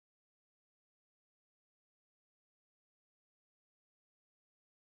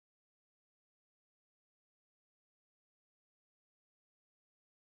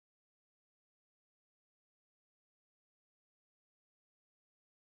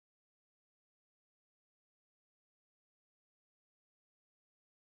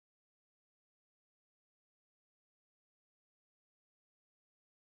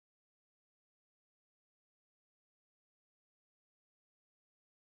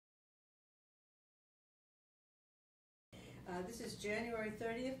This is January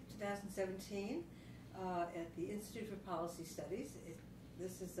 30th, 2017, at the Institute for Policy Studies.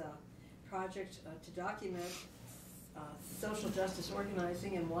 This is a project to document social justice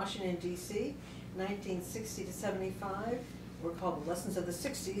organizing in Washington, D.C., 1960 to 75. We're called the Lessons of the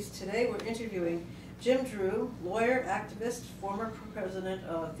 60s. Today we're interviewing Jim Drew, lawyer, activist, former president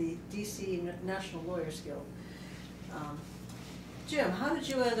of the D.C. National Lawyers Guild. Jim, how did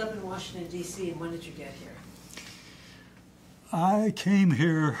you end up in Washington, D.C., and when did you get here? I came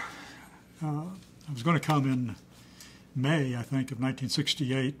here, I was going to come in May, I think, of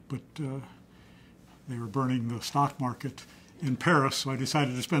 1968, but they were burning the stock market in Paris, so I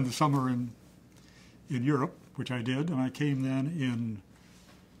decided to spend the summer in Europe, which I did, and I came then in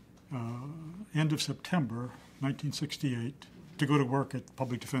end of September 1968 to go to work at the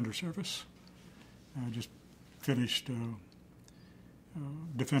Public Defender Service. I just finished a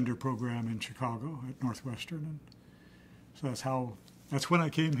defender program in Chicago at Northwestern, and so that's when I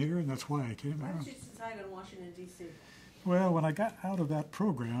came here, and that's why I came here. Why did you decide on Washington, D.C.? Well, when I got out of that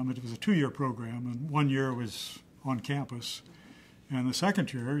program, it was a 2-year program, and 1 year was on campus. And the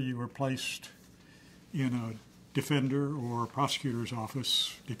second year, you were placed in a defender or prosecutor's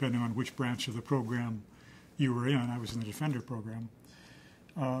office, depending on which branch of the program you were in. I was in the defender program,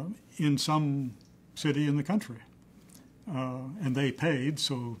 in some city in the country. And they paid,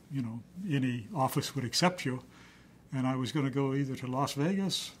 so, you know, any office would accept you. And I was going to go either to Las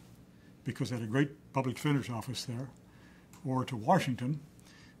Vegas, because they had a great public defender's office there, or to Washington,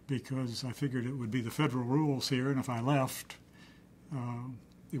 because I figured it would be the federal rules here, and if I left,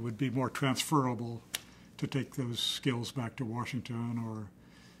 it would be more transferable to take those skills back to Washington or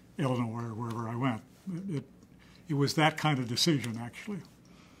Illinois or wherever I went. It was that kind of decision, actually.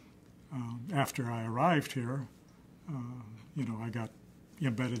 After I arrived here, you know, I got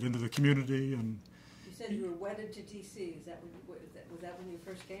embedded into the community. And you said you were wedded to D.C. Was that when you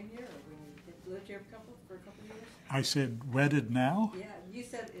first came here, or when you lived here for a couple of years? I said wedded now? Yeah, you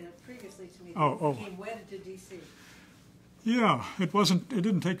said previously to me that you became wedded to D.C. Yeah, it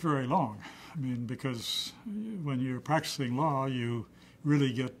didn't take very long. I mean, because when you're practicing law, you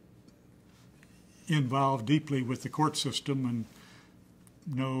really get involved deeply with the court system and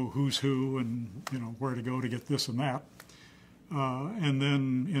know who's who and, you know, where to go to get this and that. And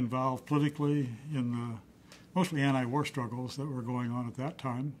then involved politically in the mostly anti-war struggles that were going on at that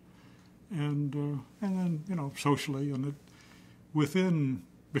time, and then, you know, socially. And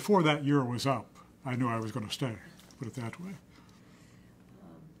before that year was up, I knew I was going to stay. Put it that way.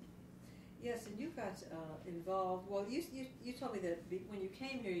 Yes, and you got involved. Well, you told me that when you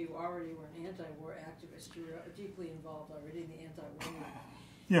came here, you already were an anti-war activist. You were deeply involved already in the anti-war movement.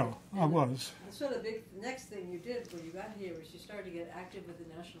 Yeah, I was. So the next thing you did when you got here was you started to get active with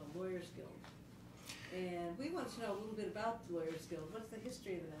the National Lawyers Guild. And we want to know a little bit about the Lawyers Guild. What's the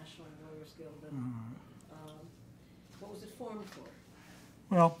history of the National Lawyers Guild, and what was it formed for?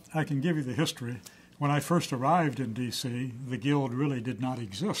 Well, I can give you the history. When I first arrived in D.C., the Guild really did not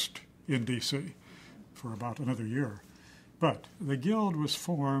exist in D.C. for about another year. But the Guild was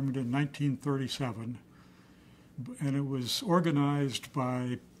formed in 1937, and it was organized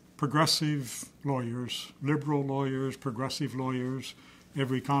by progressive lawyers, liberal lawyers, progressive lawyers.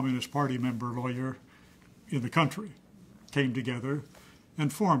 Every Communist Party member lawyer in the country came together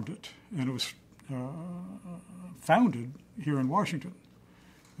and formed it. And it was founded here in Washington.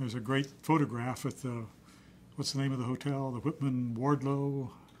 There's a great photograph at the, what's the name of the hotel? The Whitman Wardlow?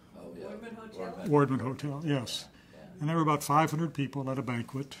 Oh, yeah. Wardman Hotel? Wardman Hotel, yes. Yeah. And there were about 500 people at a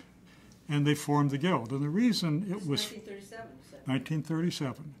banquet, and they formed the Guild. And the reason it was 1937, you said.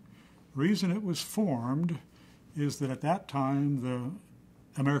 1937. The reason it was formed is that at that time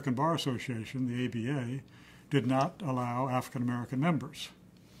the American Bar Association, the ABA, did not allow African American members.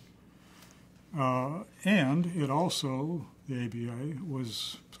 And it also, the ABA,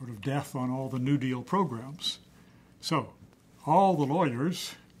 was sort of deaf on all the New Deal programs. So all the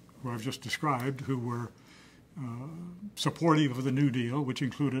lawyers who I've just described, who were supportive of the New Deal, which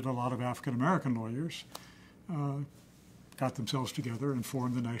included a lot of African American lawyers, got themselves together and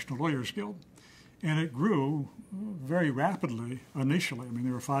formed the National Lawyers Guild. And it grew very rapidly initially. I mean,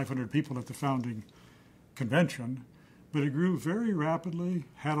 there were 500 people at the founding convention, but it grew very rapidly,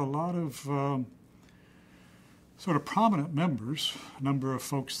 had a lot of sort of prominent members, a number of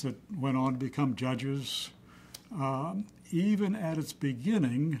folks that went on to become judges. Even at its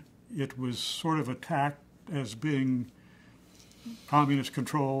beginning, it was sort of attacked as being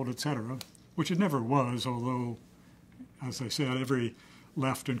communist-controlled, etc., which it never was, although, as I said, every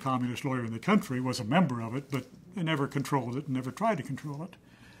left and communist lawyer in the country was a member of it, but they never controlled it and never tried to control it.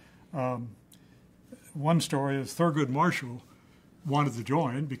 one story is Thurgood Marshall wanted to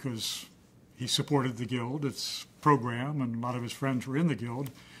join because he supported the Guild, its program, and a lot of his friends were in the Guild,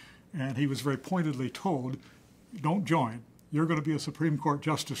 and he was very pointedly told, don't join. You're going to be a Supreme Court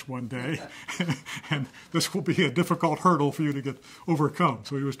justice one day, and this will be a difficult hurdle for you to get overcome.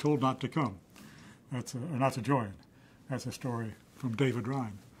 So he was told not to come, not to join. That's a story from David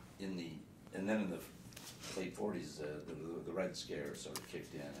Ryan. And then in the late 40s, the Red Scare sort of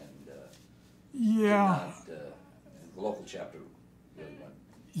kicked in, and the local chapter really went.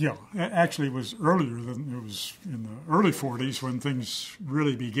 Yeah, actually it was earlier than it was in the early 40s when things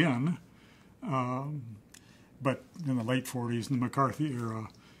really began. But in the late 40s, in the McCarthy era,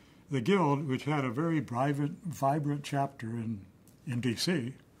 the Guild, which had a very vibrant chapter in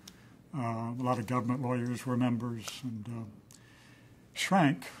D.C., a lot of government lawyers were members, and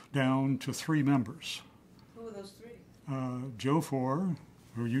shrank down to 3 members. Who were those 3? Joe Four,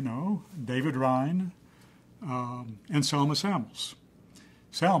 who you know, David Ryan, and Selma Samuels.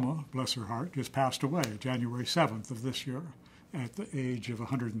 Selma, bless her heart, just passed away January 7th of this year at the age of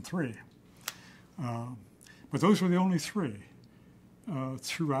 103. But those were the only 3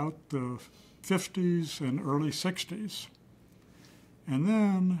 throughout the 50s and early 60s. And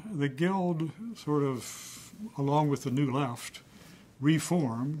then the Guild sort of, along with the New Left,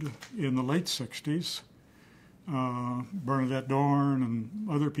 reformed in the late 60s. Bernadette Dorn and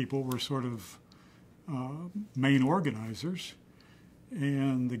other people were sort of main organizers.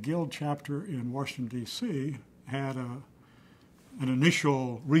 And the Guild chapter in Washington, D.C. had an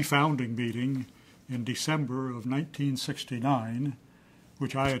initial refounding meeting in December of 1969,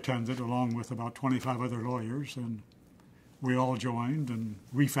 which I attended along with about 25 other lawyers, and we all joined and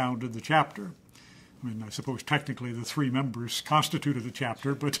refounded the chapter. I mean, I suppose technically the 3 members constituted a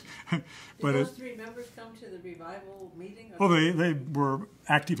chapter, but Did those 3 members come to the revival meeting? Well, they were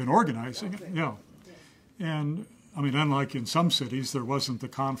active in organizing it, yeah. And I mean, unlike in some cities, there wasn't the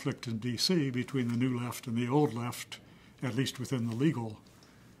conflict in D.C. between the New Left and the Old Left, at least within the legal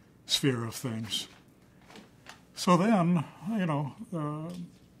sphere of things. So then, you know,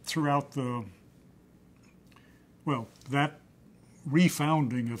 throughout that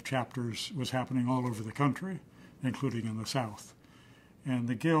refounding of chapters was happening all over the country, including in the South. And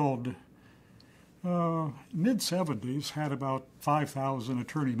the Guild, mid-70s, had about 5,000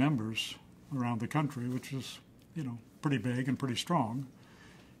 attorney members around the country, which is, you know, pretty big and pretty strong.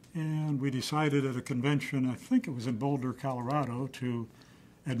 And we decided at a convention, I think it was in Boulder, Colorado, to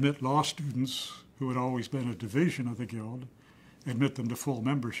admit law students who had always been a division of the Guild, admit them to full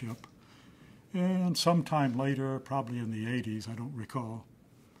membership. And sometime later, probably in the 80s, I don't recall,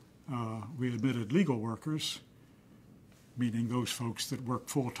 we admitted legal workers, meaning those folks that work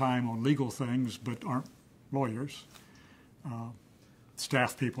full-time on legal things but aren't lawyers,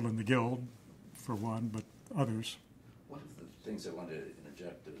 staff people in the Guild, for one, but others. One of the things I wanted to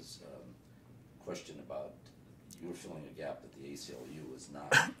interject is a question about you were filling a gap that the ACLU was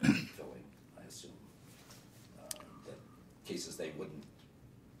not filling, I assume, that cases they wouldn't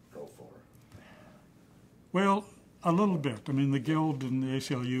go for. Well, a little bit. I mean, the Guild and the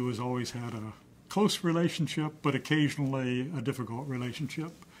ACLU has always had a close relationship, but occasionally a difficult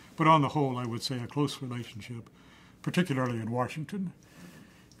relationship. But on the whole, I would say a close relationship, particularly in Washington.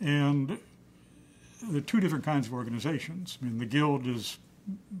 And there are 2 different kinds of organizations. I mean, the Guild is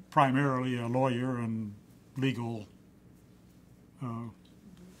primarily a lawyer and legal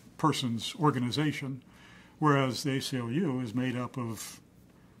person's organization, whereas the ACLU is made up of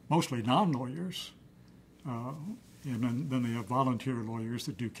mostly non-lawyers, and then they have volunteer lawyers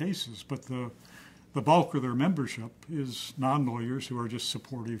that do cases. But the bulk of their membership is non-lawyers who are just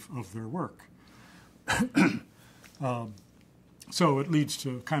supportive of their work. So it leads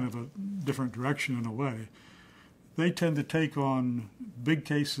to kind of a different direction in a way. They tend to take on big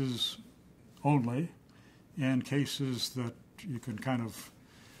cases only, and cases that you can kind of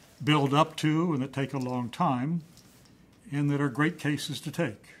build up to and that take a long time, and that are great cases to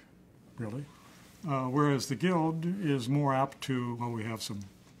take, really. Whereas the Guild is more apt to, well, we have some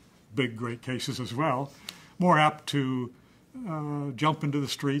big, great cases as well, more apt to jump into the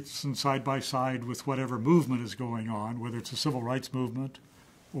streets and side by side with whatever movement is going on, whether it's a civil rights movement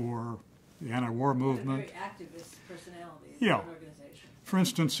or the anti-war movement. Very activist personality. Yeah. Organization. For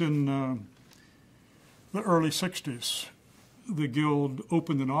instance, in the early 60s, the Guild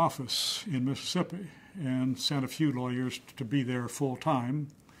opened an office in Mississippi and sent a few lawyers to be there full time,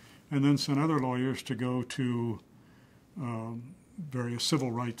 and then sent other lawyers to go to various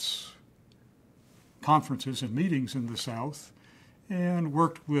civil rights conferences and meetings in the South, and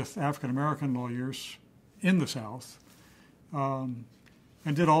worked with African-American lawyers in the South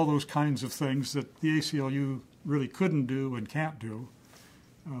and did all those kinds of things that the ACLU really couldn't do and can't do.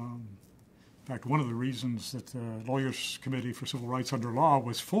 In fact, one of the reasons that the Lawyers Committee for Civil Rights Under Law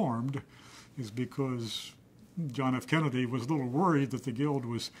was formed is because John F. Kennedy was a little worried that the Guild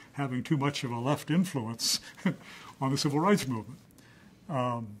was having too much of a left influence on the civil rights movement.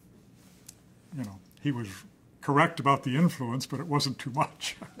 He was correct about the influence, but it wasn't too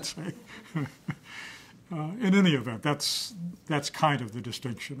much, I'd say. In any event, that's kind of the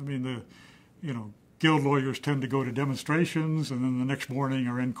distinction. I mean, Guild lawyers tend to go to demonstrations and then the next morning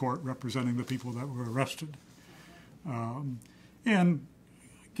are in court representing the people that were arrested. And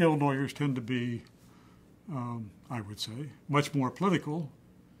Guild lawyers tend to be, I would say, much more political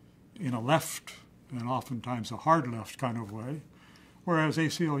in a left and oftentimes a hard left kind of way, whereas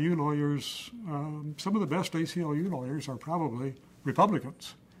ACLU lawyers, some of the best ACLU lawyers are probably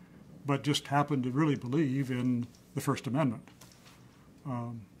Republicans, but just happen to really believe in the First Amendment.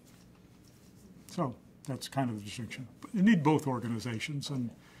 So that's kind of the distinction. But you need both organizations. And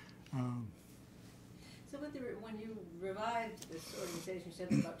so when you revived this organization, you said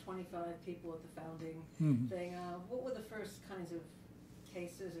there were about 25 people at the founding thing. What were the first kinds of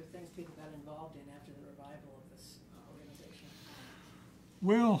cases or things people got involved in after the revival of this organization?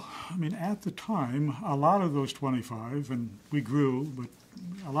 Well, I mean, at the time, a lot of those 25, and we grew, but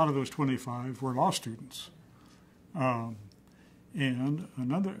a lot of those 25 were law students. And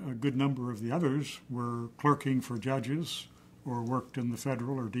a good number of the others were clerking for judges or worked in the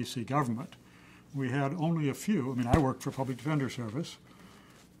federal or D.C. government. We had only a few. I mean, I worked for Public Defender Service,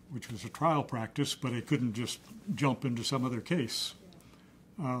 which was a trial practice, but I couldn't just jump into some other case.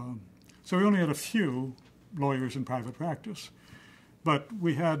 So we only had a few lawyers in private practice. But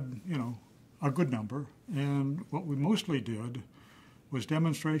we had, a good number. And what we mostly did was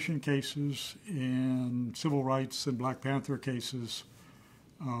demonstration cases and civil rights and Black Panther cases.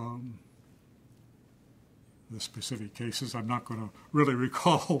 The specific cases I'm not going to really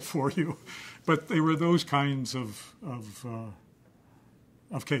recall for you, but they were those kinds of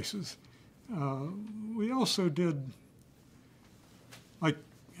cases. We also did, like,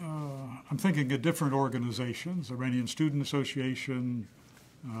 I'm thinking of different organizations, Iranian Student Association,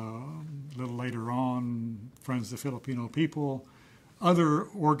 a little later on, Friends of the Filipino People, other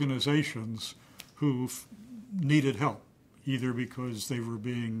organizations who needed help, either because they were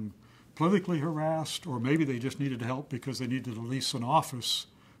being politically harassed or maybe they just needed help because they needed to lease an office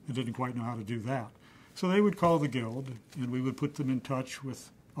and didn't quite know how to do that. So they would call the Guild and we would put them in touch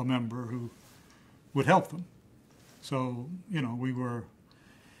with a member who would help them. So, we were,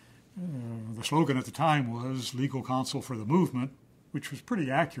 the slogan at the time was legal counsel for the movement, which was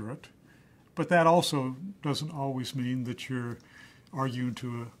pretty accurate, but that also doesn't always mean that you're arguing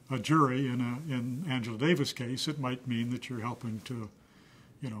to a jury. In Angela Davis' case, it might mean that you're helping to,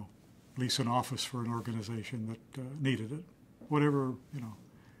 lease an office for an organization that needed it. Whatever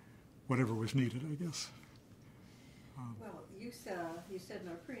was needed, I guess. Well, you said in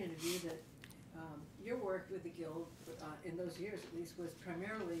our pre-interview that your work with the Guild in those years, at least, was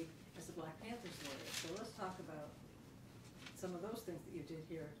primarily as a Black Panthers lawyer. So let's talk about some of those things that you did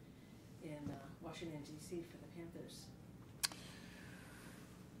here in Washington, D.C. for the Panthers.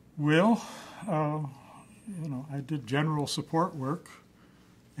 Well, I did general support work,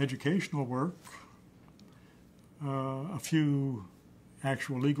 educational work, a few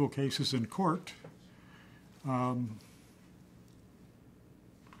actual legal cases in court. And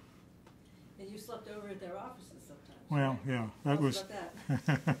you slept over at their offices sometimes. Well, right? yeah, that was.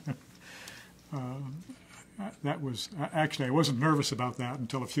 That was actually, I wasn't nervous about that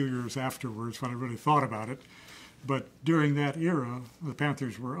until a few years afterwards when I really thought about it. But during that era, the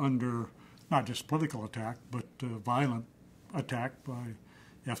Panthers were under not just political attack, but violent attack by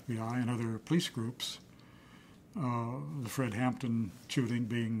FBI and other police groups. The Fred Hampton shooting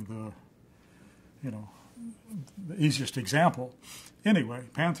being the easiest example. Anyway,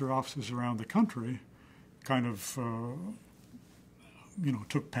 Panther offices around the country kind of,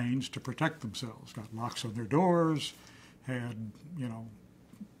 took pains to protect themselves, got locks on their doors, had,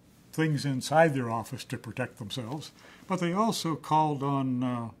 things inside their office to protect themselves. But they also called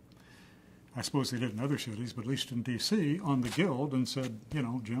on, I suppose they did in other cities, but at least in D.C., on the Guild and said,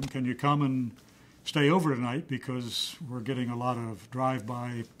 Jim, can you come and stay over tonight because we're getting a lot of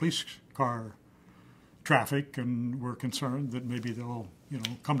drive-by police car traffic and we're concerned that maybe they'll,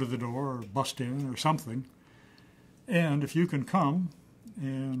 come to the door or bust in or something. And if you can come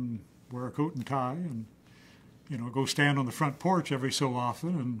and wear a coat and tie and, go stand on the front porch every so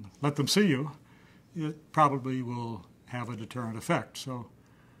often and let them see you, it probably will have a deterrent effect. So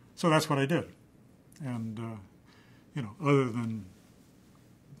that's what I did. And, other than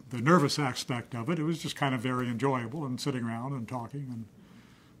the nervous aspect of it. It was just kind of very enjoyable and sitting around and talking and,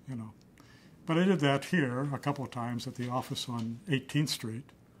 you know. But I did that here a couple of times at the office on 18th Street.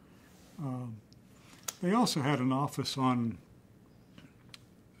 They also had an office on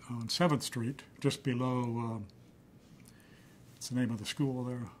 7th Street, just below, what's the name of the school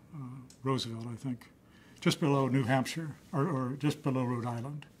there? Roosevelt, I think. Just below New Hampshire, or just below Rhode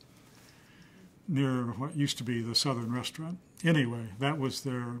Island, near what used to be the Southern Restaurant. Anyway, that was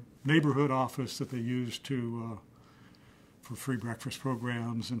their neighborhood office that they used to for free breakfast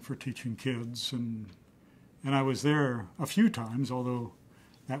programs and for teaching kids. And I was there a few times, although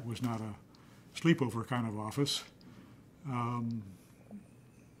that was not a sleepover kind of office. And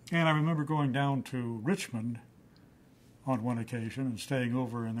I remember going down to Richmond on one occasion and staying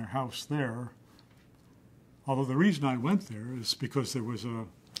over in their house there. Although the reason I went there is because there was a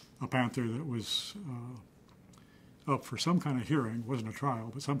Panther that was up for some kind of hearing. It wasn't a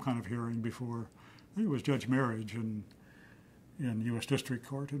trial, but some kind of hearing before, I think it was Judge Marriage in U.S. District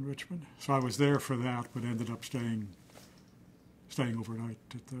Court in Richmond. So I was there for that, but ended up staying overnight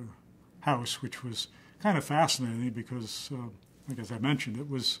at their house, which was kind of fascinating because, like as I mentioned,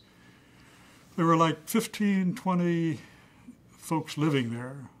 there were like 15, 20 folks living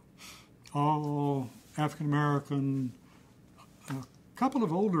there, all African American, a couple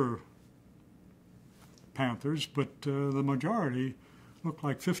of older Panthers, but the majority looked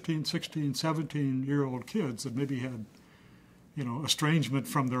like 15, 16, 17-year-old kids that maybe had, you know, estrangement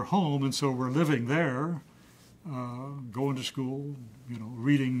from their home, and so were living there, going to school, you know,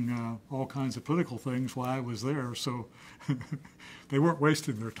 reading all kinds of political things while I was there, so they weren't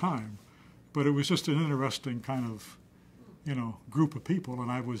wasting their time. But it was just an interesting kind of, you know, group of people, and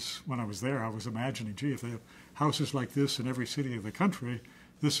when I was there, I was imagining, gee, if they have houses like this in every city of the country,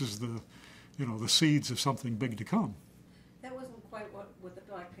 this is the, you know, the seeds of something big to come. That wasn't quite what the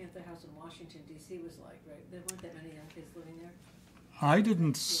Black Panther house in Washington, D.C. was like, right? There weren't that many young kids living there? I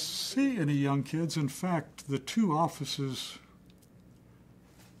didn't see any young kids. In fact, the two offices,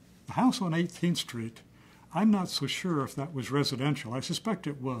 the house on 18th Street, I'm not so sure if that was residential. I suspect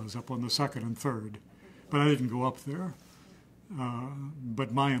it was up on the 2nd and 3rd, but I didn't go up there.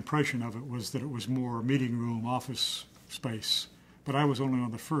 But my impression of it was that it was more meeting room, office space. But I was only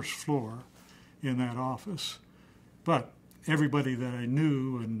on the first floor in that office. But everybody that I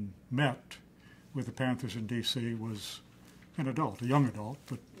knew and met with the Panthers in D.C. was an adult, a young adult,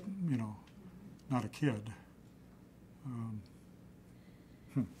 but, you know, not a kid. In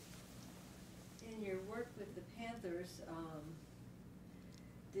your work with the Panthers,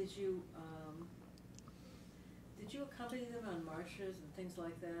 did you accompany them on marches and things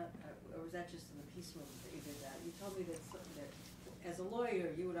like that, or was that just in the peace movement that you did that? You told me that as a lawyer,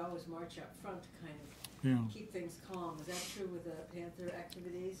 you would always march up front to kind of keep things calm. Is that true with the Panther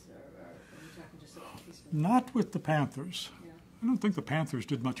activities, or are you talking just about the peace movement? Not with the Panthers. Yeah. I don't think the Panthers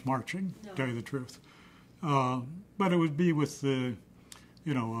did much marching, to tell you the truth. But it would be with the,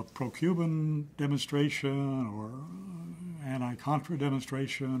 you know, a pro-Cuban demonstration or anti-Contra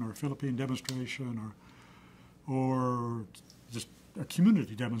demonstration or Philippine demonstration or just a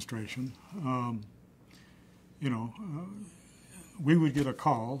community demonstration. You know, we would get a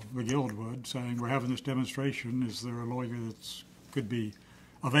call, the Guild would, saying, we're having this demonstration. Is there a lawyer that could be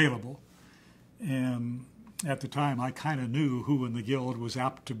available? And at the time, I kind of knew who in the Guild was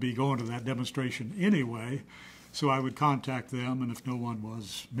apt to be going to that demonstration anyway, so I would contact them, and if no one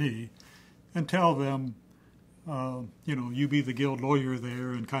was, me, and tell them, you know, you be the Guild lawyer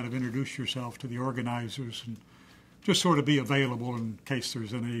there and kind of introduce yourself to the organizers and just sort of be available in case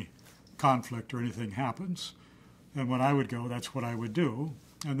there's any conflict or anything happens. And when I would go, that's what I would do.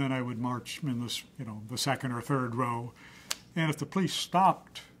 And then I would march in this, you know, the 2nd or 3rd row. And if the police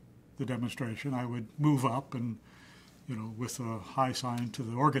stopped the demonstration, I would move up and, you know, with a high sign to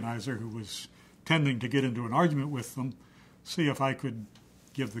the organizer who was tending to get into an argument with them, see if I could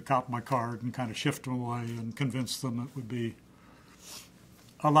give the cop my card and kind of shift them away and convince them it would be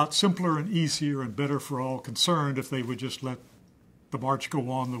a lot simpler and easier and better for all concerned if they would just let the march go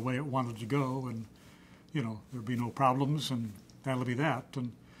on the way it wanted to go, and, you know, there'd be no problems, and that'll be that.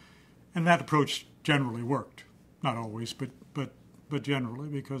 And that approach generally worked. Not always, but generally,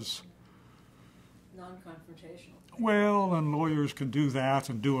 because non-confrontational. Well, and lawyers can do that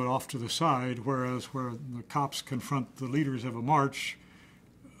and do it off to the side, whereas where the cops confront the leaders of a march,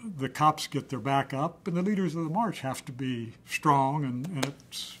 the cops get their back up, and the leaders of the march have to be strong, and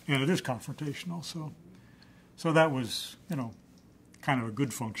it is confrontational. So that was, you know, kind of a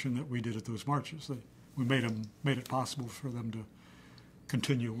good function that we did at those marches. We made it possible for them to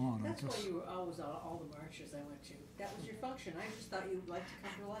continue on, That's I guess. why you were always on all the marches I went to. That was your function. I just thought you liked to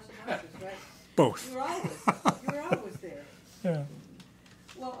come to lots of marches, right? Both. You were always there. Yeah.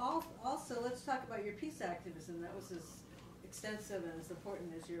 Well, also, let's talk about your peace activism. That was as extensive and as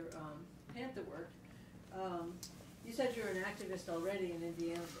important as your Panther work. You said you were an activist already in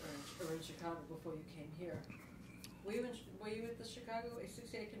Indiana or in Chicago before you came here. Were you at the Chicago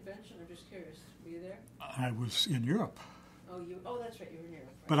 68 convention? I'm just curious. Were you there? I was in Europe. Oh, that's right. You were in Europe.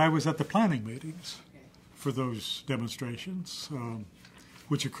 Right? But I was at the planning meetings Okay. for those demonstrations,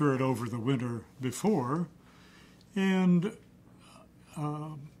 which occurred over the winter before. And,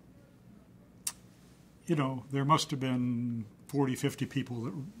 you know, there must have been 40, 50 people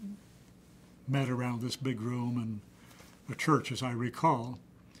that met around this big room in a church, as I recall.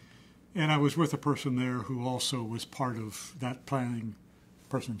 And I was with a person there who also was part of that planning,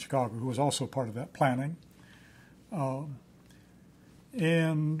 person in Chicago, who was also part of that planning.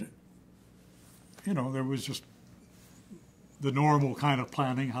 And, you know, there was just the normal kind of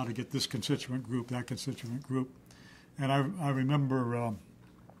planning, how to get this constituent group, that constituent group. And I remember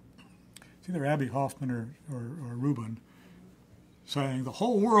it's either Abby Hoffman or Rubin saying, the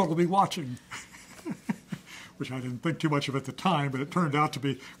whole world will be watching, which I didn't think too much of at the time, but it turned out to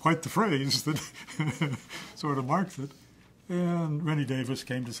be quite the phrase that sort of marked it. And Rennie Davis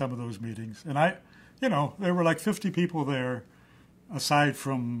came to some of those meetings. And you know, there were like 50 people there. Aside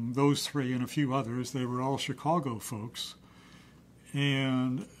from those three and a few others, they were all Chicago folks.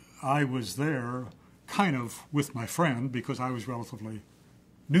 And I was there kind of with my friend because I was relatively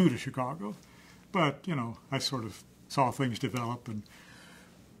new to Chicago. But, you know, I sort of saw things develop.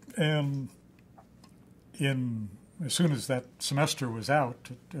 And as soon as that semester was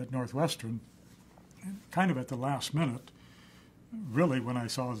out at Northwestern, kind of at the last minute, really when I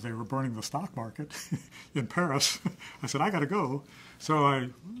saw they were burning the stock market in Paris, I said, I got to go. So I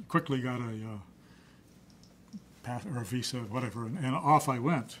quickly got a pass or a visa, whatever, and off I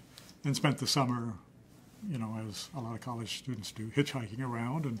went and spent the summer, you know, as a lot of college students do, hitchhiking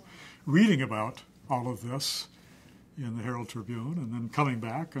around and reading about all of this in the Herald Tribune, and then coming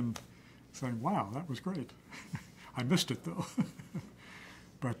back and saying, wow, that was great. I missed it, though.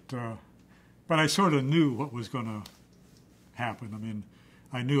 But I sort of knew what was going to happen. I mean,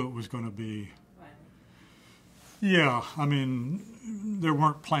 I knew it was going to be, yeah, I mean, there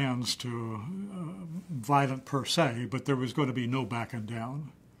weren't plans to violent per se, but there was going to be no backing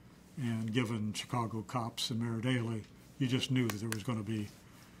down. And given Chicago cops and Mayor Daley, you just knew that there was going to be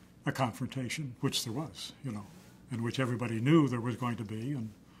a confrontation, which there was, you know, and which everybody knew there was going to be. And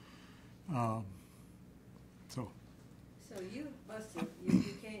so you must have,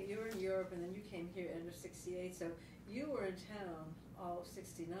 you were in Europe and then you came here end of 68, so you were in town all of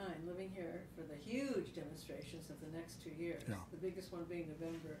 69, living here for the huge demonstrations of the next 2 years, yeah. The biggest one being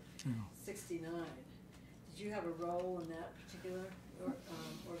November 69. Did you have a role in that particular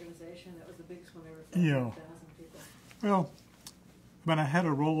organization? That was the biggest one ever, 5,000 people. Well, I mean, I had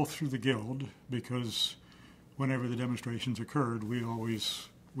a role through the Guild because whenever the demonstrations occurred, we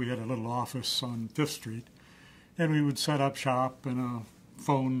had a little office on 5th Street, and we would set up shop, and a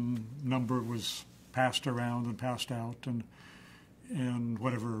phone number was passed around and passed out, and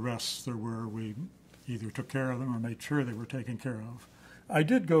whatever arrests there were, we either took care of them or made sure they were taken care of. I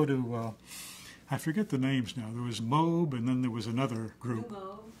did go to, I forget the names now. There was MOB, and then there was another group.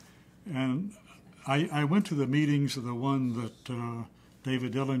 And I went to the meetings of the one that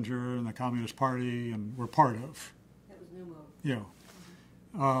David Dillinger and the Communist Party and were part of. That was New MOB. Yeah.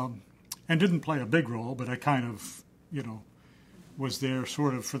 And didn't play a big role, but I kind of, you know, was there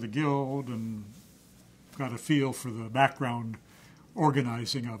sort of for the Guild and got a feel for the background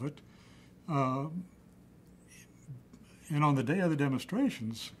organizing of it. And on the day of the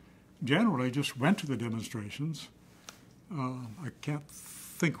demonstrations, generally just went to the demonstrations. I can't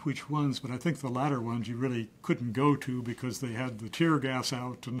think which ones, but I think the latter ones you really couldn't go to because they had the tear gas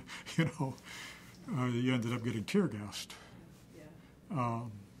out, and, you know, you ended up getting tear gassed. Yeah.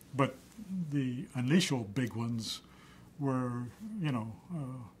 But the initial big ones were, you know,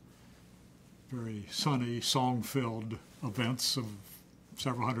 very sunny, song-filled events of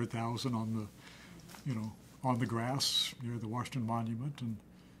several 100,000 on the, you know, on the grass near the Washington Monument, and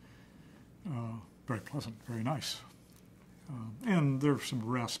very pleasant, very nice. And there's some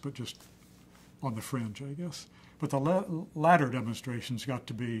rest, but just on the fringe, I guess. But the latter demonstrations got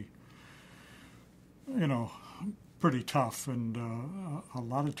to be, you know, pretty tough, and a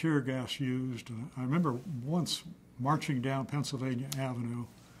lot of tear gas used. And I remember once marching down Pennsylvania Avenue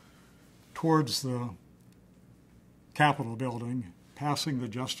towards the Capitol building, passing the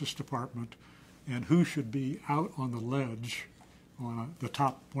Justice Department, and who should be out on the ledge on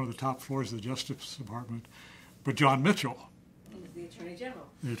one of the top floors of the Justice Department, but John Mitchell, The Attorney General.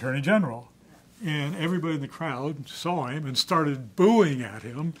 the Attorney General. And everybody in the crowd saw him and started booing at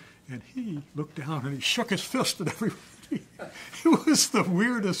him, and he looked down and he shook his fist at everybody. It was the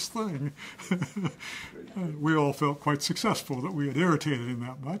weirdest thing. We all felt quite successful that we had irritated him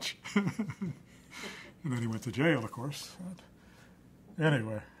that much. And then he went to jail, of course.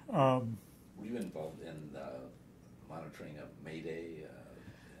 Anyway. Were you involved in monitoring of May Day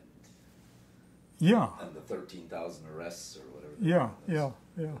Yeah. and the 13,000 arrests or whatever? Yeah.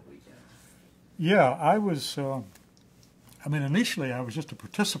 Weekend. Yeah, I was, initially I was just a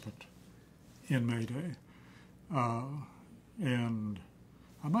participant in May Day. And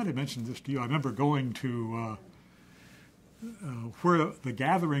I might have mentioned this to you. I remember going to where the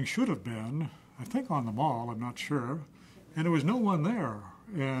gathering should have been, I think on the mall, I'm not sure, and there was no one there.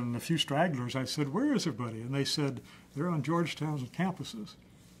 And a few stragglers, I said, "Where is everybody?" And they said, "They're on Georgetown's campuses."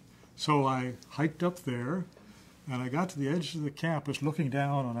 So I hiked up there, and I got to the edge of the campus looking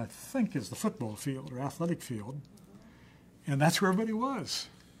down on, I think, is the football field or athletic field, and that's where everybody was.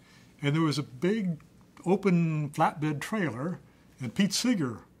 And there was a big open flatbed trailer, and Pete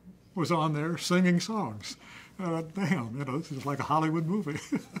Seeger was on there singing songs. Damn, this is like a Hollywood movie.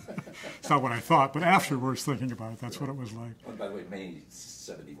 It's not what I thought, but afterwards thinking about it, that's what it was like. Oh, by the way, May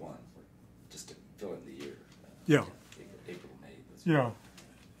 71, just to fill in the year. Yeah. April, May. Yeah.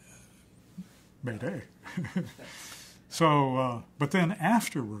 May Day. So, but then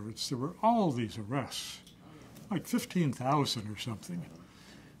afterwards, there were all these arrests, like 15,000 or something.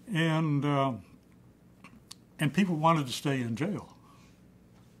 And people wanted to stay in jail.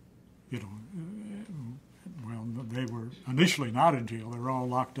 Well, they were initially not in jail. They were all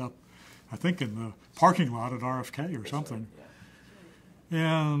locked up, I think, in the parking lot at RFK or something.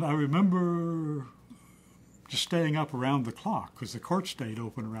 And I remember just staying up around the clock because the court stayed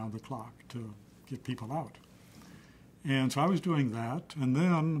open around the clock to get people out. And so I was doing that. And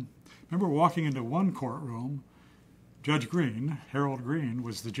then I remember walking into one courtroom. Judge Green, Harold Green,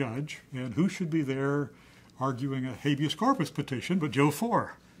 was the judge. And who should be there arguing a habeas corpus petition but Joe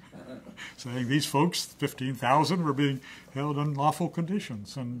Four, saying these folks, 15,000, were being held in unlawful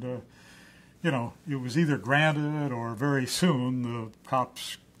conditions. And, it was either granted or very soon the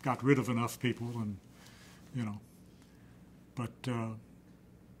cops got rid of enough people and, but...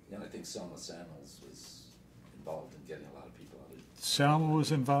 and I think Selma Samuels was involved in getting a lot of people out. Selma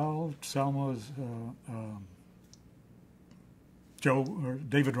was involved. Selma was...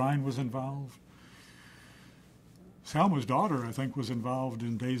 David Ryan was involved. Selma's daughter, I think, was involved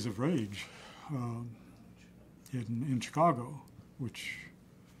in Days of Rage in Chicago, which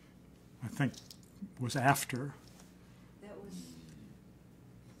I think was after That was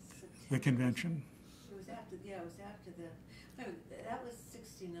the convention. It was after. Yeah, it was after the. That was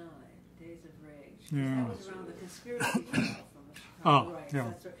 '69. Days of Rage. Yeah. That was around the conspiracy trial from the Chicago. Oh, Right. yeah.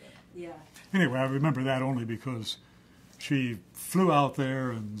 That's right. Yeah. Anyway, I remember that only because she flew out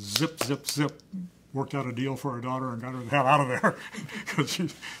there and zip, zip, zip, worked out a deal for her daughter and got her the hell out of there because she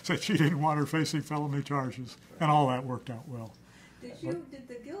said she didn't want her facing felony charges, and all that worked out well. Did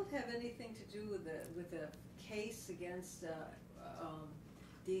the guild have anything to do with the case against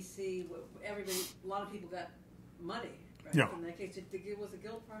DC? Everybody, a lot of people got money. Right? Yeah. In that case, was the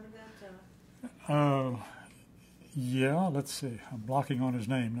guild part of that? Yeah, let's see. I'm blocking on his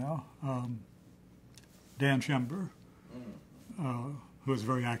name now. Dan Schember, who was a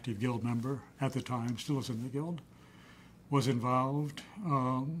very active guild member at the time, still is in the guild, was involved.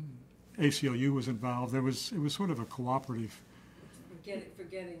 ACLU was involved. It was sort of a cooperative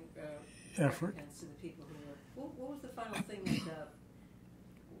Forgetting effort. To the people who were. What was the final thing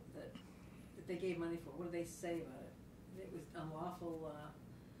that they gave money for? What did they say about it? It was unlawfully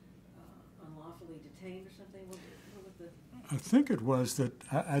detained or something. What was the? I think it was that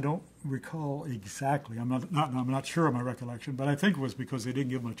I don't recall exactly. I'm not sure of my recollection, but I think it was because they didn't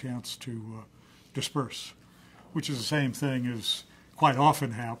give them a chance to disperse, which is the same thing as quite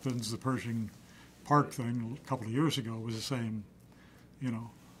often happens. The Pershing Park thing a couple of years ago was the same.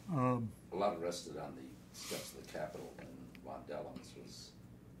 A lot arrested on the steps of the Capitol when Von Dellums was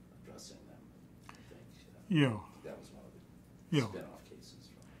addressing them. I think. Yeah. That was one of the spin-off cases.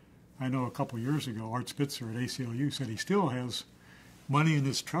 I know a couple of years ago, Art Spitzer at ACLU said he still has money in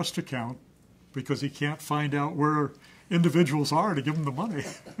his trust account because he can't find out where individuals are to give them the money.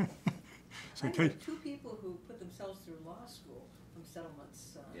 So I know two people who put themselves through law school from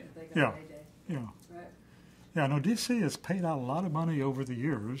settlements. They got Yeah. Mayday. Yeah. Right. Yeah, no, DC has paid out a lot of money over the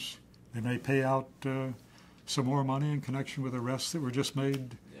years. They may pay out some more money in connection with arrests that were just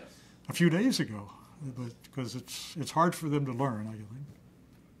made Yes. a few days ago. because it's hard for them to learn, I think.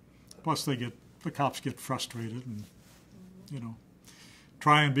 Plus, the cops get frustrated and,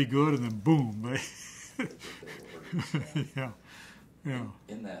 try and be good, and then boom, they, yeah.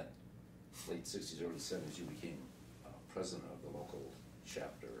 In that late 60s, early 70s, you became president of the local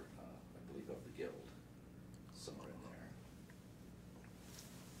chapter, I believe, of the Guild, somewhere in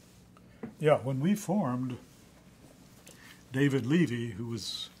there. Yeah, when we formed, David Levy, who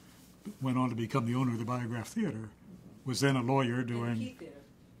went on to become the owner of the Biograph Theater, was then a lawyer doing... And Key Theater,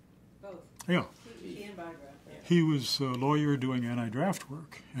 both. Yeah. Key and Biograph. Yeah. He was a lawyer doing anti-draft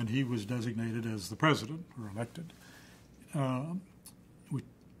work, and he was designated as the president, or elected.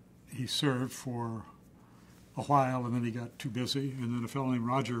 He served for a while, and then he got too busy, and then a fellow named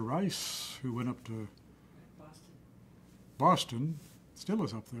Roger Rice, who went up to Boston, still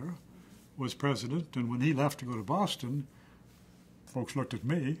is up there, was president, and when he left to go to Boston, folks looked at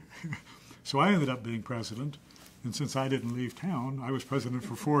me, so I ended up being president, and since I didn't leave town, I was president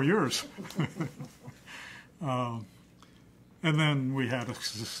for 4 years. And then we had a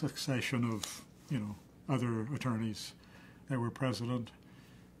succession of, other attorneys that were president.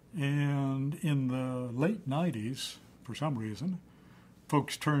 And in the late 90s, for some reason,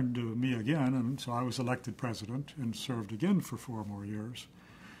 folks turned to me again, and so I was elected president and served again for 4 more years,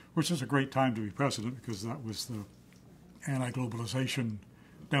 which is a great time to be president because that was the anti-globalization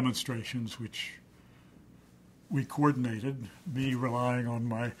demonstrations, which we coordinated, me relying on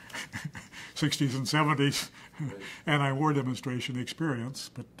my 60s and 70s anti-war demonstration experience.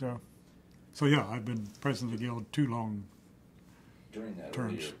 But so yeah, I've been president of the Guild 2 long During that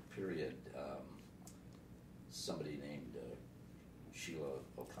terms. earlier period, somebody named Sheila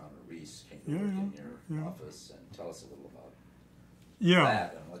O'Connor-Reese came to work in your office, and tell us a little about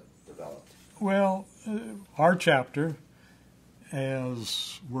that and what developed. Well, our chapter,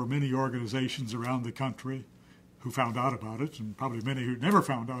 as were many organizations around the country who found out about it, and probably many who never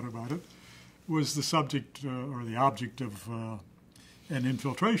found out about it, was the subject or the object of an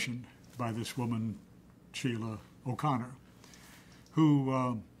infiltration by this woman, Sheila O'Connor,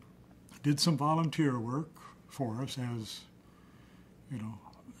 who did some volunteer work for us as,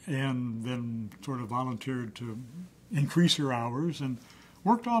 and then sort of volunteered to increase her hours and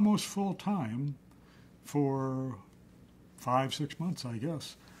worked almost full time for 5-6 months, I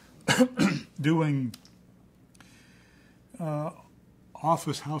guess, doing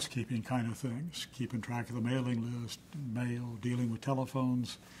office housekeeping kind of things, keeping track of the mailing list, mail, dealing with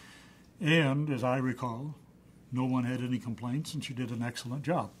telephones, and as I recall, no one had any complaints, and she did an excellent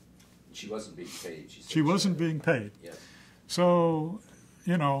job. She wasn't being paid. She wasn't being paid. Yes. So,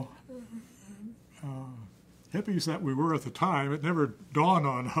 hippies that we were at the time, it never dawned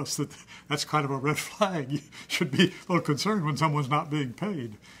on us that that's kind of a red flag. You should be a little concerned when someone's not being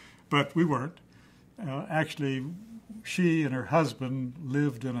paid. But we weren't. Actually, she and her husband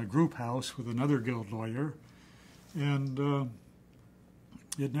lived in a group house with another Guild lawyer, and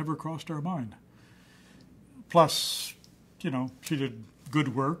it never crossed our mind. Plus, she did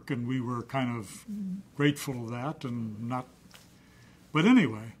good work, and we were kind of grateful of that and not. But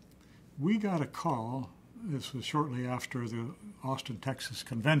anyway, we got a call. This was shortly after the Austin, Texas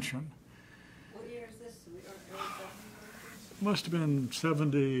convention. What year is this? Must have been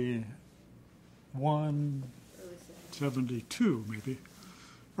 71, Early 70s. 72 maybe,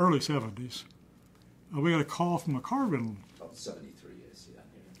 early 70s. We got a call from a car rental. About 73, I see on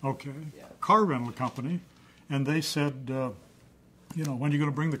here. Okay, Yeah. car rental company, and they said, when are you going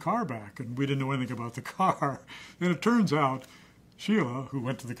to bring the car back? And we didn't know anything about the car. And it turns out Sheila, who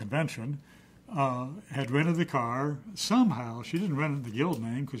went to the convention, had rented the car. Somehow, she didn't rent it in the Guild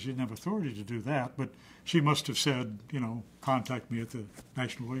name because she didn't have authority to do that, but she must have said, contact me at the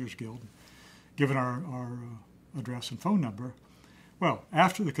National Lawyers Guild, given our address and phone number. Well,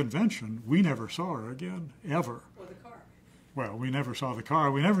 after the convention, we never saw her again, ever. Or the car. Well, we never saw the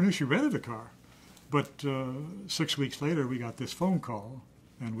car. We never knew she rented a car. But 6 weeks later, we got this phone call,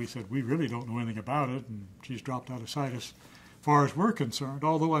 and we said, we really don't know anything about it, and she's dropped out of sight as far as we're concerned.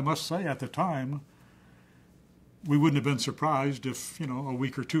 Although I must say, at the time, we wouldn't have been surprised if, a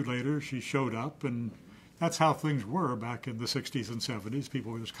week or two later, she showed up, and that's how things were back in the 60s and 70s.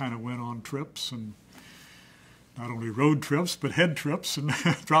 People just kind of went on trips, and not only road trips, but head trips, and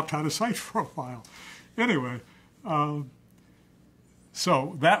dropped out of sight for a while. Anyway,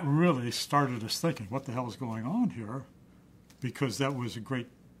 so that really started us thinking, what the hell is going on here? Because that was a great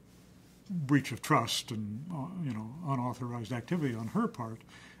breach of trust and, unauthorized activity on her part.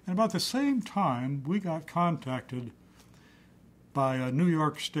 And about the same time, we got contacted by a New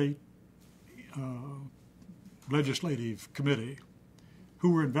York State legislative committee who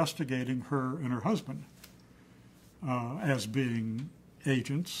were investigating her and her husband as being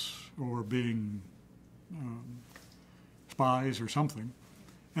agents or being spies or something.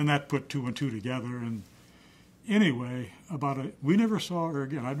 And that put two and two together. And anyway, we never saw her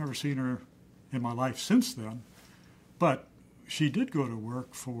again. I've never seen her in my life since then. But she did go to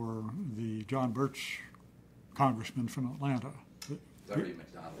work for the John Birch congressman from Atlanta. Larry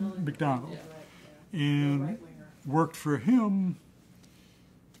McDonald. McDonald. Yeah. And Right-winger. worked for him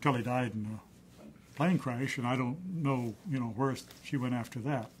till he died in a plane crash, and I don't know, where she went after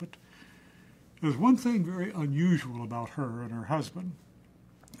that. But there's one thing very unusual about her and her husband.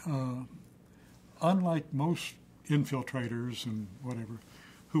 Unlike most infiltrators and whatever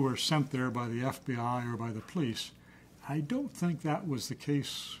who were sent there by the FBI or by the police, I don't think that was the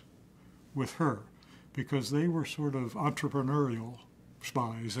case with her, because they were sort of entrepreneurial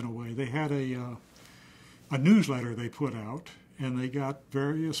spies in a way. They had a newsletter they put out, and they got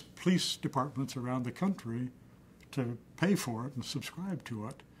various police departments around the country to pay for it and subscribe to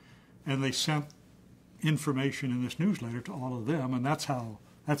it. And they sent information in this newsletter to all of them, and that's how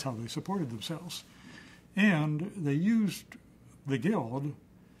they supported themselves. And they used the Guild,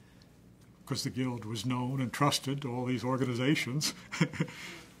 because the Guild was known and trusted to all these organizations,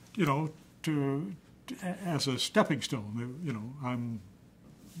 as a stepping stone. I'm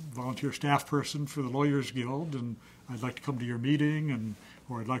a volunteer staff person for the Lawyers Guild, and I'd like to come to your meeting,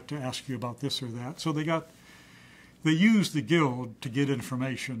 or I'd like to ask you about this or that. So they used the Guild to get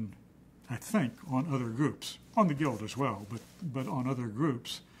information, I think, on other groups, on the Guild as well, but on other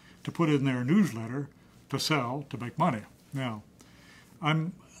groups, to put in their newsletter to sell, to make money. Now,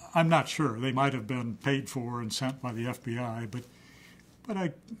 I'm not sure. They might have been paid for and sent by the FBI, but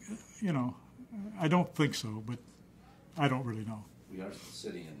I don't think so, but I don't really know. We are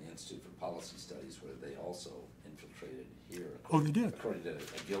sitting in the Institute for Policy Studies, where they also infiltrated here. Oh, they did? According to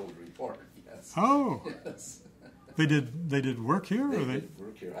a Guild report, yes. Oh. Yes. They did work here? They or did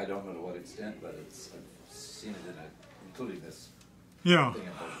work here. I don't know to what extent, but I've seen it including this Yeah. thing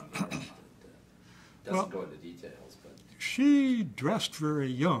about it. Doesn't go into details, but she dressed very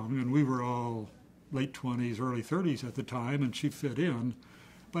young, and we were all late 20s, early 30s at the time, and she fit in.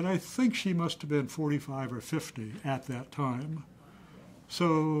 But I think she must have been 45 or 50 at that time.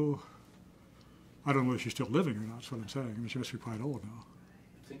 So I don't know if she's still living or not, that's what I'm saying. I mean, she must be quite old now.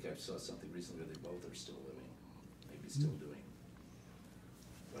 I think I saw something recently where they both are still living, maybe still doing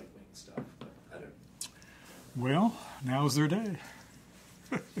right-wing stuff, but I don't know. Well, now's their day.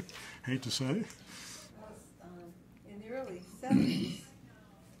 Hate to say. In the early 70s,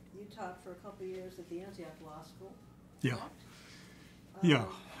 you taught for a couple of years at the Antioch Law School. Yeah. correct? Yeah.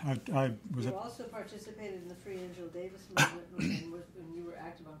 I was You at, also participated in the Free Angela Davis movement when you were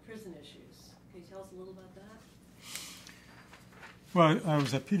active on prison issues. Can you tell us a little about that? well, I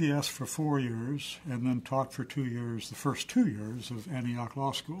was at PDS for 4 years, and then taught for 2 years, the first 2 years of Antioch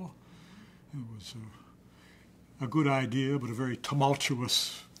Law School. It was a good idea, but a very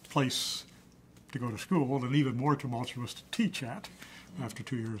tumultuous place to go to school, and even more tumultuous to teach at. After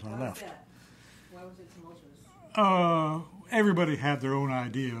 2 years, I left. Why was it tumultuous? Everybody had their own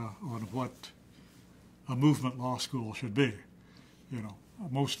idea on what a movement law school should be.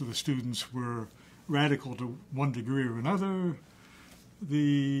 Most of the students were radical to one degree or another.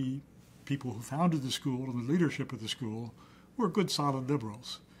 The people who founded the school and the leadership of the school were good, solid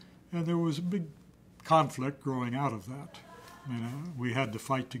liberals. And there was a big conflict growing out of that. We had to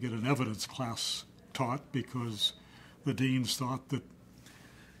fight to get an evidence class taught because the deans thought that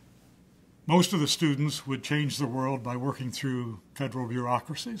most of the students would change the world by working through federal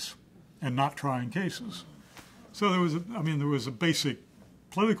bureaucracies and not trying cases. So there was a basic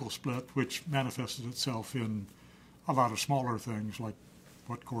political split which manifested itself in a lot of smaller things like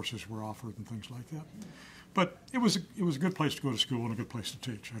what courses were offered and things like that. But it was a good place to go to school and a good place to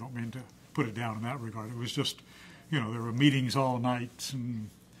teach. I don't mean to put it down in that regard. It was just, there were meetings all night, and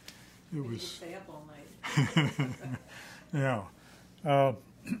it was. Stay up all night. Yeah.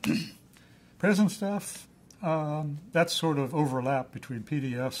 Prison stuff, that's sort of overlap between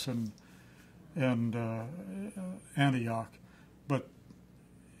PDS and Antioch. But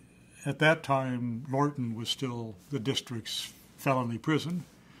at that time, Lorton was still the district's felony prison.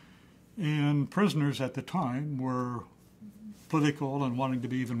 And prisoners at the time were political and wanting to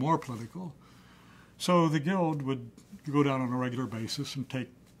be even more political. So the Guild would go down on a regular basis and take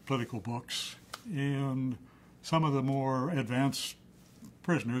political books. And some of the more advanced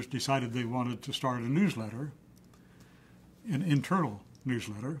prisoners decided they wanted to start a newsletter, an internal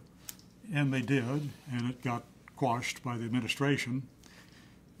newsletter, and they did, and it got quashed by the administration.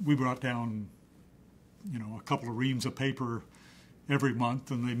 We brought down, a couple of reams of paper every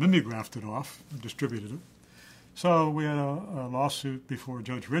month, and they mimeographed it off and distributed it. So we had a lawsuit before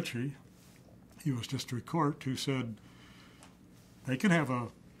Judge Ritchie, U.S. District Court, who said they can have a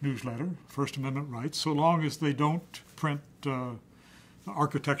newsletter, First Amendment rights, so long as they don't print the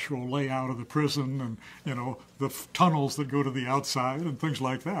architectural layout of the prison and, you know, the tunnels that go to the outside and things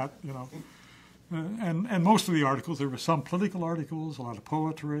like that, you know. And most of the articles, there were some political articles, a lot of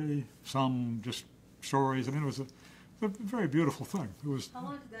poetry, some just stories. I mean, it was a very beautiful thing. It was. How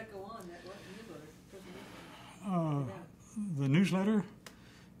long did that go on? That newsletter? The newsletter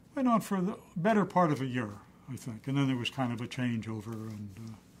went on for the better part of a year, I think, and then there was kind of a changeover.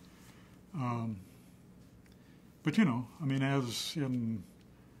 And but you know, I mean, as in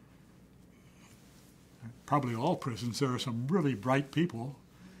probably all prisons, there are some really bright people.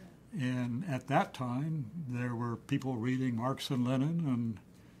 And at that time, there were people reading Marx and Lenin, and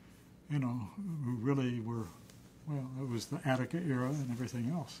you know, who really were. Well, it was the Attica era and everything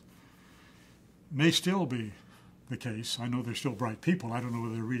else. May still be the case. I know they're still bright people. I don't know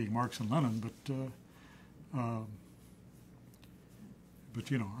whether they're reading Marx and Lenin, but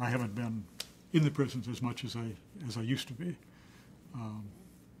you know, I haven't been in the prisons as much as I used to be.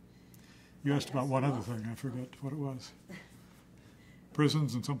 You asked about one other thing. I forget what it was.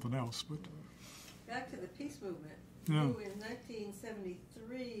 Prisons and something else, but back to the peace movement. Yeah. You, in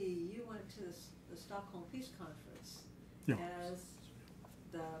 1973, you went to the Stockholm Peace Conference yeah. as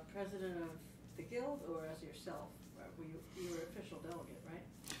the president of the guild, or as yourself. You were official delegate, right?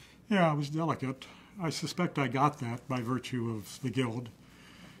 Yeah, I was delegate. I suspect I got that by virtue of the guild.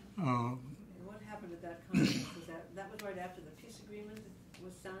 And what happened at that conference? That was right after the peace agreement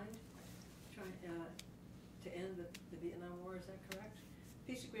was signed, trying to end the Vietnam War. Is that correct?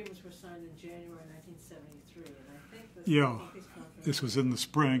 Peace agreements were signed in January 1973, and I think the Stockholm Peace Conference. This was in the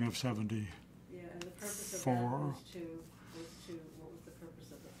spring of '70. Yeah, and the purpose of that was to what was the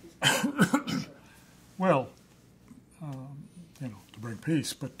purpose of the peace conference? Well, you know, to bring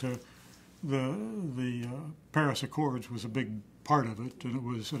peace, but the Paris Accords was a big part of it, and it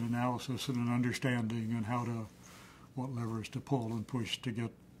was an analysis and an understanding and what levers to pull and push to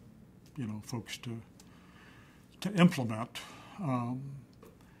get, you know, folks to implement.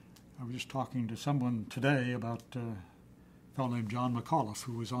 I was just talking to someone today about a fellow named John McAuliffe,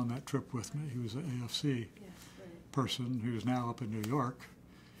 who was on that trip with me. He was an AFC person who's now up in New York,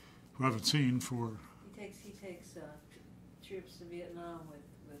 who I haven't seen for. He takes trips to Vietnam with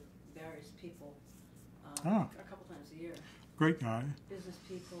various people a couple times a year. Great guy. Business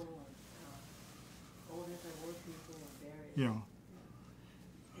people, and old anti-war people, and various. Yeah.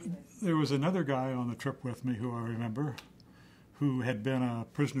 Anyway. There was another guy on the trip with me who I remember, who had been a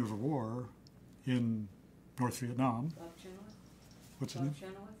prisoner of war in North Vietnam. Bob Chenoweth? What's his name?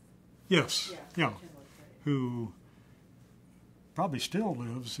 Chenoweth? Yes. Yeah. Chenoweth, right. Who probably still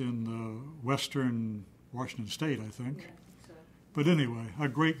lives in the western Washington State, I think. Yeah, I think so. But anyway, a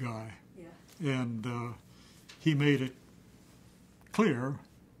great guy. Yeah. And he made it clear,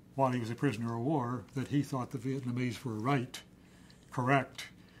 while he was a prisoner of war, that he thought the Vietnamese were right, correct,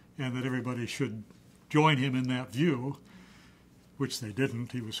 and that everybody should join him in that view, which they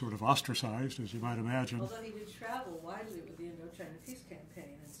didn't. He was sort of ostracized, as you might imagine. Although he did travel widely with the Indochina Peace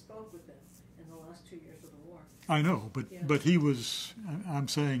Campaign and spoke with them in the last 2 years of the war. I know, but he was, I'm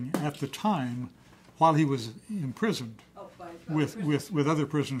saying, at the time, while he was imprisoned with other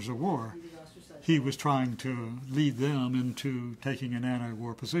prisoners of war, he was trying to lead them into taking an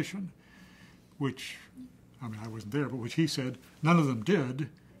anti-war position, which, I mean, I wasn't there, but which he said none of them did.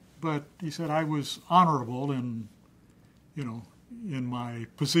 But he said I was honorable in, you know, in my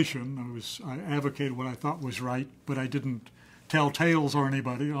position. I advocated what I thought was right, but I didn't tell tales or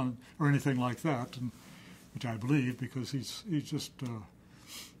anybody or anything like that, and which I believe, because he's just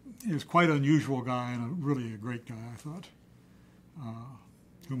he's quite an unusual guy and really a great guy, I thought,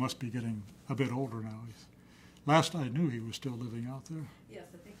 who must be getting a bit older now. Last I knew, he was still living out there. Yes,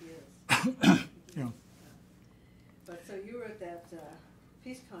 I think he is. Yeah. But so you were at that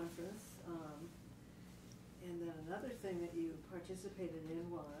peace conference, and then another thing that you participated in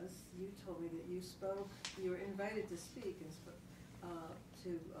was, you told me that you were invited to speak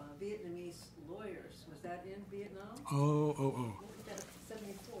to Vietnamese lawyers. Was that in Vietnam? Oh. What was that,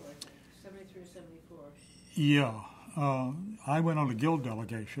 74, I think, 73 or 74? Yeah. I went on a guild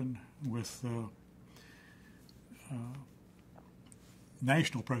delegation with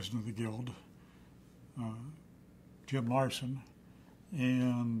national president of the guild, Jim Larson,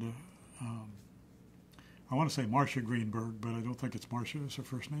 and I want to say Marcia Greenberg, but I don't think it's Marcia is her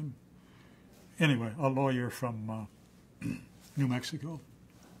first name. Anyway, a lawyer from New Mexico.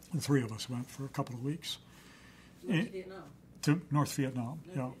 The three of us went for a couple of weeks. You went to Vietnam? To North Vietnam, North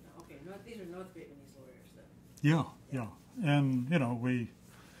yeah. Vietnam. Okay, these are North Vietnamese lawyers then. Yeah, yeah. And, you know, we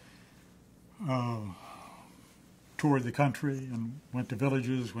toured the country and went to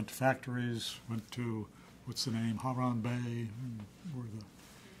villages, went to factories, went to, what's the name, Haran Bay, where the...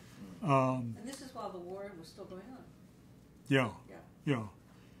 And this is while the war was still going on. Yeah, Yeah. yeah.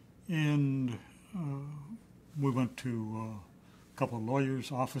 And we went to a couple of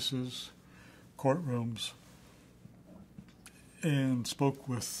lawyers' offices, courtrooms, and spoke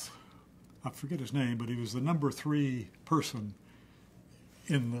with, I forget his name, but he was the number 3 person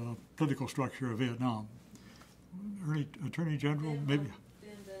in the political structure of Vietnam. Attorney General, maybe.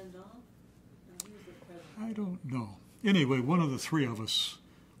 Van Dam? No, he was the president. I don't know. Anyway, one of the 3 of us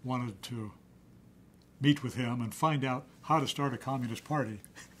wanted to meet with him and find out how to start a communist party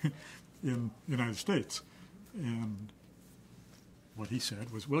in the United States. And what he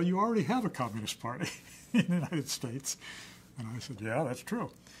said was, well, you already have a communist party in the United States. And I said, yeah, that's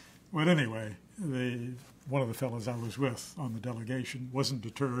true. But anyway, one of the fellows I was with on the delegation wasn't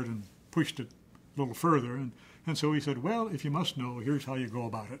deterred and pushed it a little further. And so he said, well, if you must know, here's how you go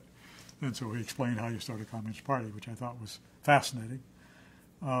about it. And so he explained how you start a communist party, which I thought was fascinating.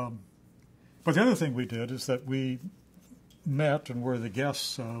 But the other thing we did is that we met and were the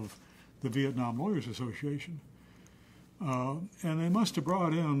guests of the Vietnam Lawyers Association. And they must have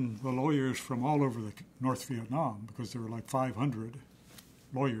brought in the lawyers from all over the North Vietnam, because there were like 500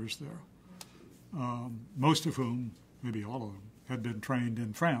 lawyers there, most of whom, maybe all of them, had been trained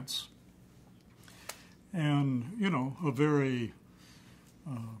in France. And, you know, a very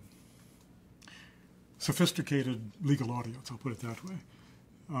sophisticated legal audience, I'll put it that way.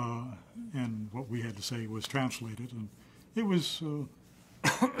 And what we had to say was translated. And it was, you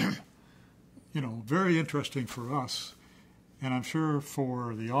know, very interesting for us, and I'm sure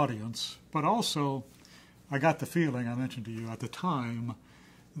for the audience. But also, I got the feeling, I mentioned to you at the time,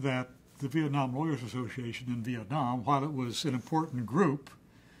 that the Vietnam Lawyers Association in Vietnam, while it was an important group,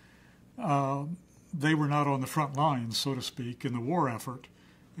 they were not on the front lines, so to speak, in the war effort.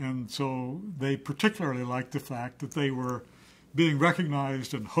 And so they particularly liked the fact that they were being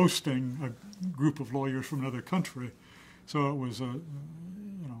recognized and hosting a group of lawyers from another country. So it was a,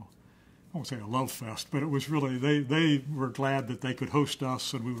 you know, I won't say a love fest, but it was really, they were glad that they could host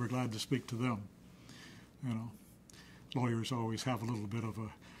us, and we were glad to speak to them. You know, lawyers always have a little bit of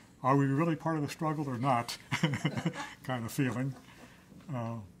a, are we really part of the struggle or not kind of feeling.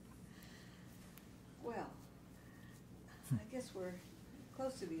 Well, I guess we're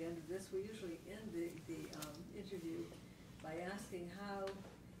close to the end of this. We usually end the interview by asking how,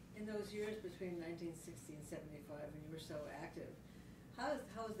 in those years between 1960 and 75, when you were so active, how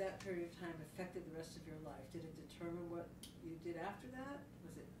has that period of time affected the rest of your life? Did it determine what you did after that?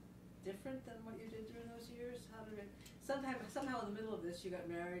 Was it different than what you did during those years? How did it? Somehow in the middle of this, you got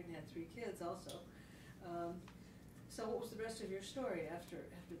married and had 3 kids also. So what was the rest of your story after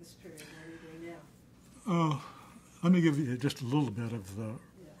this period? What are you doing now? Let me give you just a little bit of the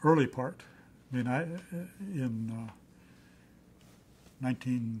early part. I mean, in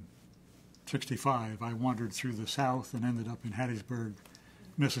 1965, I wandered through the South and ended up in Hattiesburg,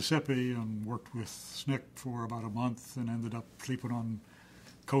 Mississippi, and worked with SNCC for about a month, and ended up sleeping on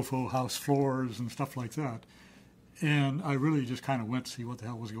COFO house floors and stuff like that. And I really just kind of went to see what the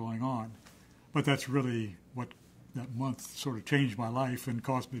hell was going on. But that's really what that month sort of changed my life and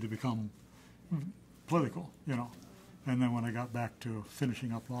caused me to become political, you know. And then when I got back to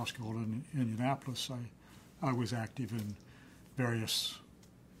finishing up law school in Indianapolis, I was active in various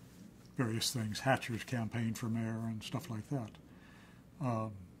things, Hatcher's campaign for mayor and stuff like that.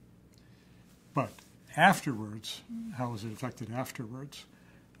 But afterwards, how was it affected afterwards?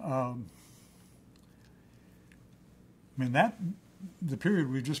 I mean, the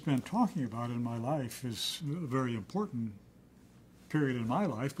period we've just been talking about in my life is a very important period in my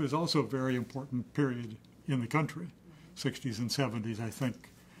life, but it's also a very important period in the country. 60s and 70s, I think,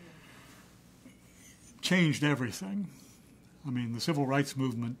 changed everything. I mean, the civil rights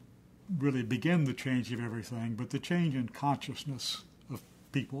movement really began the change of everything, but the change in consciousness of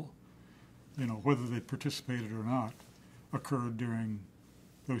people, you know, whether they participated or not, occurred during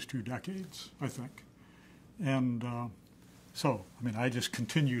those 2 decades, I think. And so, I mean, I just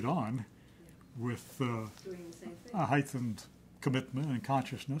continued on with Doing the same thing. a heightened commitment and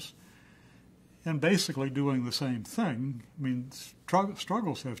consciousness, and basically doing the same thing. I mean,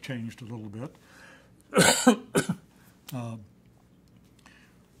 struggles have changed a little bit.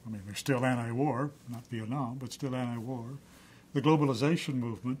 I mean, there's still anti-war, not Vietnam, but still anti-war. The globalization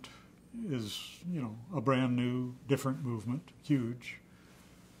movement is, you know, a brand new, different movement, huge,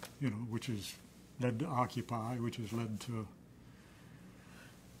 you know, which has led to Occupy, which has led to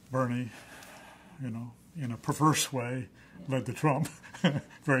Bernie, in a perverse way, led to Trump.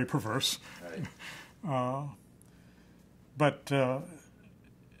 Very perverse. Right. But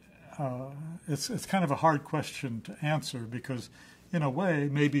it's kind of a hard question to answer because, in a way,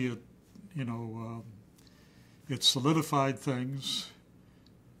 maybe it solidified things,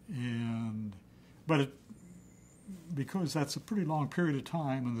 but because that's a pretty long period of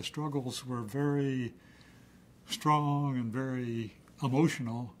time, and the struggles were very strong and very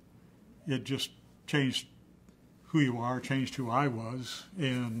emotional, it just changed who you are, changed who I was,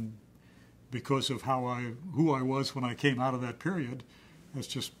 and because of who I was when I came out of that period, that's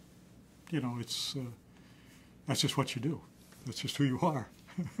just, that's just what you do. That's just who you are.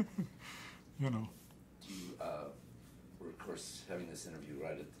 Do you, we're of course having this interview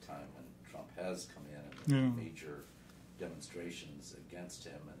right at the time when Trump has come in and major demonstrations against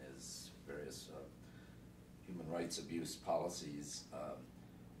him and his various human rights abuse policies.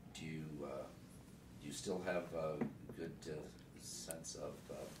 Do you still have a good sense of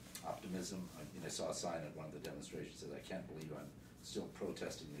optimism? I saw a sign at one of the demonstrations that said, "I can't believe I'm still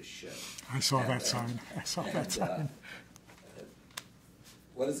protesting this shit." I saw that sign.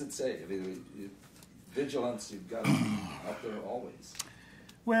 What does it say? I mean, vigilance, you've got to be out there always.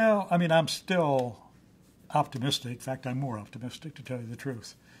 Well, I mean, I'm still optimistic. In fact, I'm more optimistic, to tell you the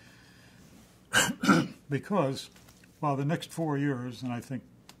truth. Because while the next 4 years, and I think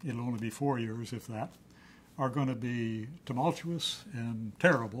it'll only be 4 years, if that, are going to be tumultuous and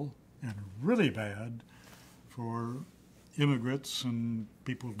terrible and really bad for immigrants and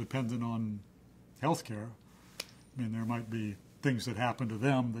people dependent on health care. I mean, there might be things that happen to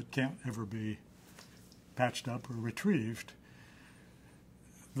them that can't ever be patched up or retrieved.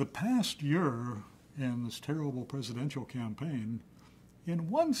 The past year in this terrible presidential campaign, in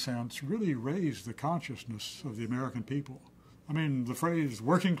one sense, really raised the consciousness of the American people. I mean, the phrase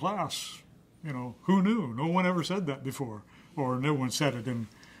working class, who knew? No one ever said that before, or no one said it in,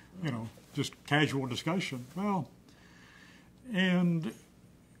 just casual discussion. Well, and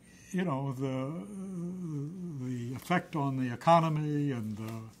the effect on the economy and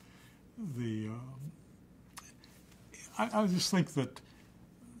I just think that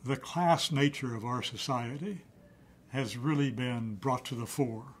the class nature of our society has really been brought to the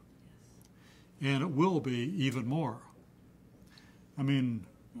fore, and it will be even more. I mean,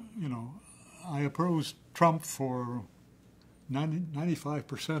 I oppose Trump for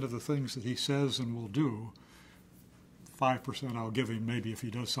 95% of the things that he says and will do. 5% I'll give him maybe if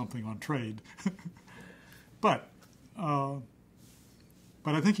he does something on trade. But I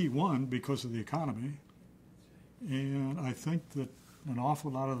think he won because of the economy, and I think that an awful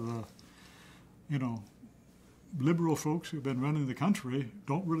lot of the, liberal folks who've been running the country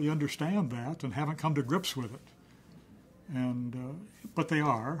don't really understand that and haven't come to grips with it. And but they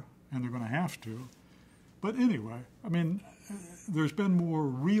are, and they're going to have to. But anyway, I mean, there's been more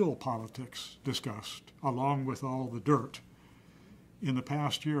real politics discussed, along with all the dirt, in the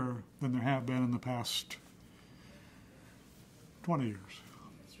past year than there have been in the past 20 years,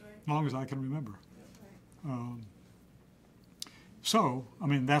 That's right. as long as I can remember. Right. So, I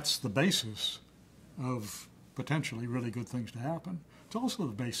mean, that's the basis of potentially really good things to happen. It's also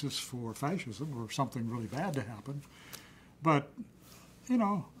the basis for fascism or something really bad to happen. But, I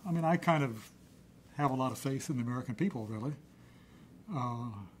mean, I kind of have a lot of faith in the American people, really.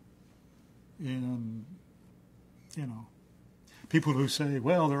 And, people who say,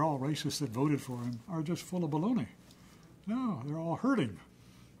 well, they're all racists that voted for him are just full of baloney. No, they're all hurting.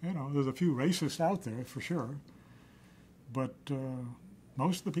 There's a few racists out there, for sure. But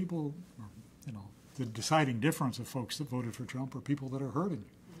most of the people, the deciding difference of folks that voted for Trump are people that are hurting.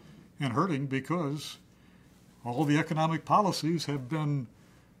 And hurting because all the economic policies have been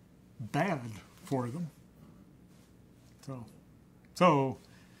bad for them. So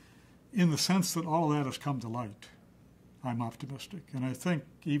in the sense that all of that has come to light, I'm optimistic. And I think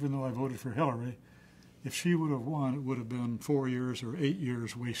even though I voted for Hillary, if she would have won, it would have been 4 years or 8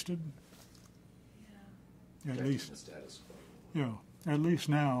 years wasted. Yeah. At least, the status quo. at least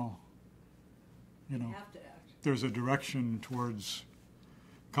now, You have to act. there's a direction towards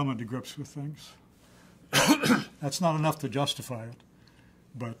coming to grips with things. That's not enough to justify it,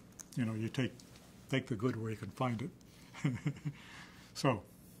 but you take the good where you can find it. So,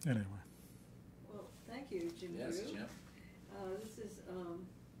 anyway. Well, thank you, Jim. Yes, Drew. Jim. This is.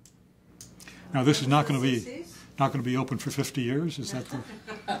 Now, this is not going to be 60s. not going to be open for 50 years. Is that the?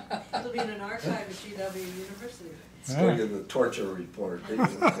 It'll be in an archive at GW University. It's going to the torture report.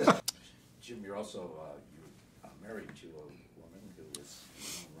 Jim, you're also married to a woman who is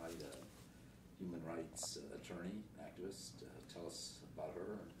a human rights attorney, activist. Tell us about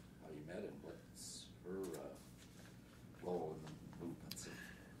her. you met and what's her role in the movements.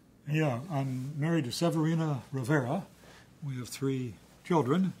 Yeah, I'm married to Severina Rivera. We have 3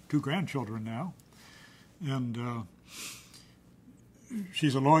 children, 2 grandchildren now. And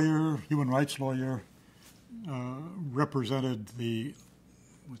she's a lawyer, human rights lawyer, represented the,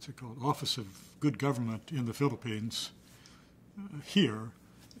 Office of Good Government in the Philippines here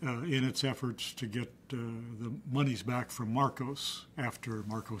in its efforts to get the monies back from Marcos after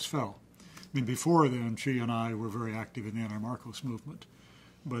Marcos fell. I mean, before then, she and I were very active in the anti-Marcos movement,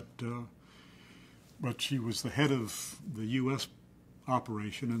 but she was the head of the U.S.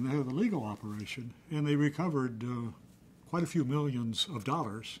 operation and the head of the legal operation, and they recovered quite a few millions of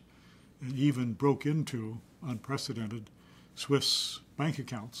dollars and even broke into unprecedented Swiss bank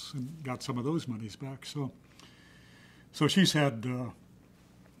accounts and got some of those monies back. So she's had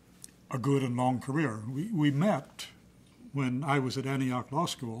a good and long career. We met when I was at Antioch Law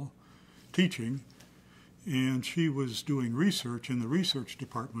School teaching, and she was doing research in the research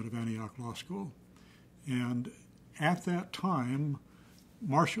department of Antioch Law School. And at that time,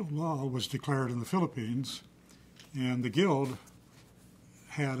 martial law was declared in the Philippines, and the Guild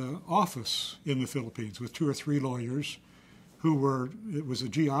had an office in the Philippines with 2 or 3 lawyers who were, it was a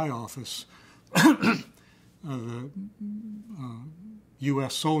GI office. The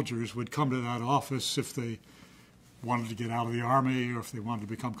U.S. soldiers would come to that office if they wanted to get out of the Army or if they wanted to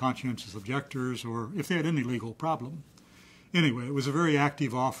become conscientious objectors or if they had any legal problem. Anyway, it was a very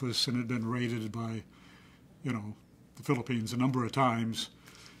active office and had been raided by, the Philippines a number of times.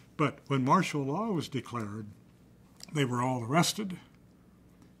 But when martial law was declared, they were all arrested.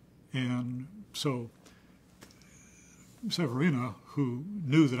 And so Severina, who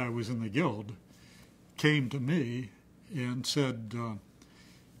knew that I was in the Guild, came to me and said,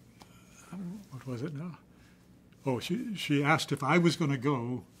 what was it now? Oh, she asked if I was going to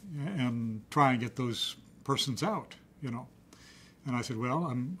go and try and get those persons out, And I said, well,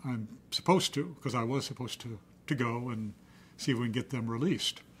 I'm supposed to, because I was supposed to go and see if we can get them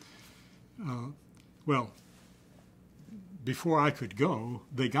released. Well, before I could go,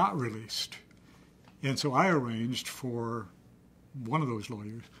 they got released. And so I arranged for one of those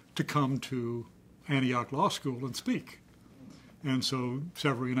lawyers to come to Antioch Law School and speak. And so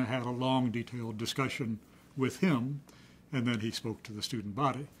Severina had a long, detailed discussion with him, and then he spoke to the student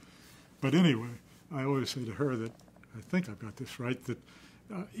body. But anyway, I always say to her that, I think I've got this right, that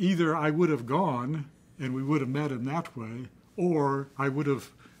either I would have gone and we would have met in that way, or I would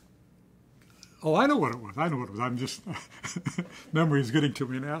have, I know what it was. I'm just, memory is getting to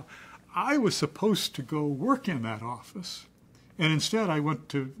me now. I was supposed to go work in that office, and instead I went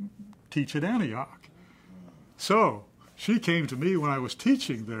to teach at Antioch. So she came to me when I was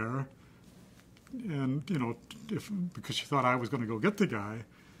teaching there, and, because she thought I was going to go get the guy,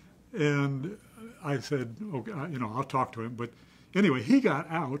 and I said, okay, I'll talk to him. But anyway, he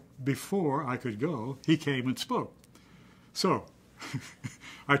got out before I could go. He came and spoke. So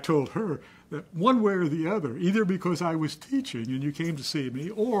I told her that one way or the other, either because I was teaching and you came to see me,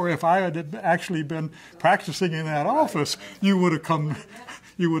 or if I had actually been practicing in that office, you would have come,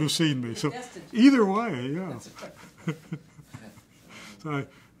 you would have seen me. So either way, yeah. So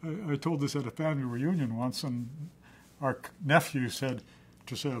I told this at a family reunion once, and our nephew said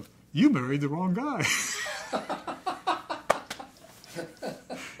to Sev, "You married the wrong guy."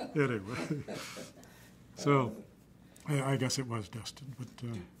 Anyway, so I guess it was destined.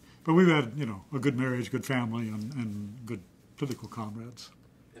 But we've had, a good marriage, good family, and good political comrades.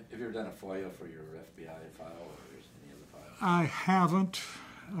 Have you ever done a FOIA for your FBI file or any other file? I haven't.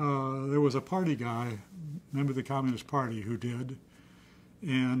 There was a party guy, member of the Communist Party, who did,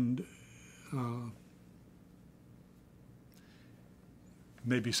 and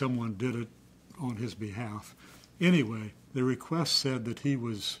maybe someone did it on his behalf. Anyway, the request said that he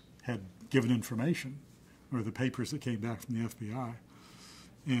had given information, or the papers that came back from the FBI,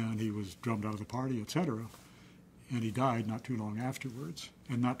 and he was drummed out of the party, etc. And he died not too long afterwards.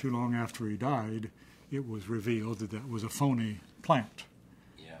 And not too long after he died, it was revealed that that was a phony plant.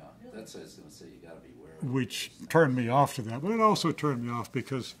 Yeah, that's what I was going to say. You got to be aware of it. Which turned me off to that. But it also turned me off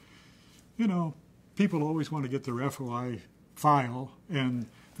because, people always want to get their FOI file, and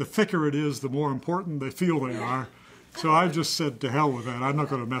the thicker it is, the more important they feel they are. So I just said, to hell with that. I'm not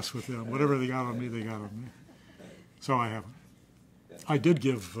going to mess with them. Whatever they got on me, they got on me. So I haven't. I did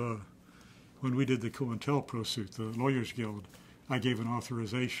give, when we did the COINTELPRO suit, the Lawyers Guild, I gave an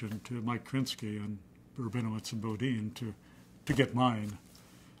authorization to Mike Krinsky and Rabinowitz and Bodine to get mine.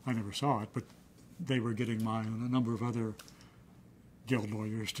 I never saw it, but they were getting mine and a number of other Guild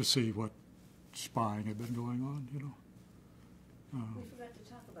lawyers to see what spying had been going on, We forgot to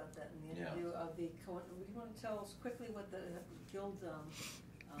talk about that in the interview of the, you want to tell us quickly what the guild,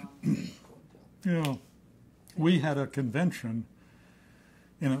 Yeah, we had a convention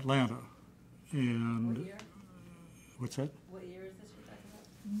in Atlanta, and what year? what's that? What year is this we're talking about?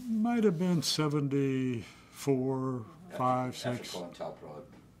 Might have been 74, 5, 6. After COINTELPRO had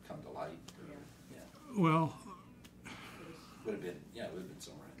come to light. Yeah. Yeah. Well, Would have been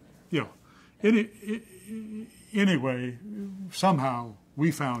somewhere in there. yeah. Anyway, somehow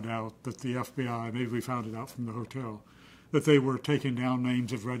we found out that the FBI, maybe we found it out from the hotel, that they were taking down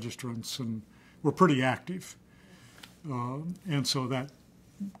names of registrants and were pretty active. And so that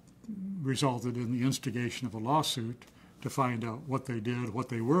resulted in the instigation of a lawsuit to find out what they did, what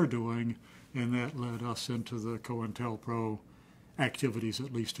they were doing, and that led us into the COINTELPRO activities,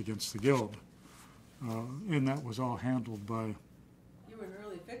 at least against the Guild. And that was all handled by... You were an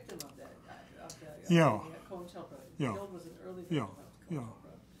early victim of that, Yeah. COINTELPRO. Yeah. The Guild was an early victim Yeah. of Yeah.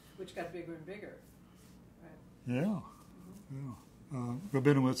 COINTELPRO, which got bigger and bigger. Right. Yeah.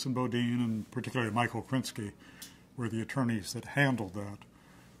 Rabinowitz and Bodine, and particularly Michael Krinsky, were the attorneys that handled that.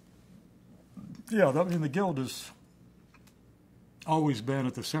 Yeah, I mean, the Guild has always been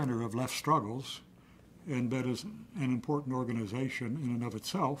at the center of left struggles, and that is an important organization in and of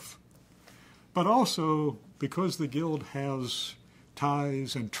itself. But also, because the Guild has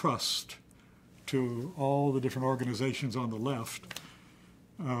ties and trust to all the different organizations on the left,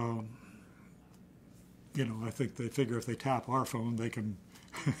 I think they figure if they tap our phone, they can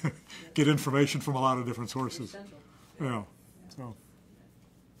get information from a lot of different sources. Yeah. So.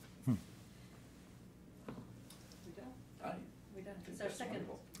 We done? We done. It's our second.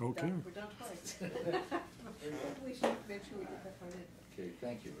 Okay. Done. We're done twice. We should make sure we get that part in. Okay,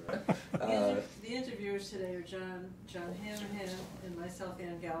 thank you. The interviewers today are John Hanrahan and myself,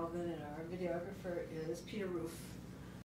 Ann Galvin, and our videographer is Peter Roof.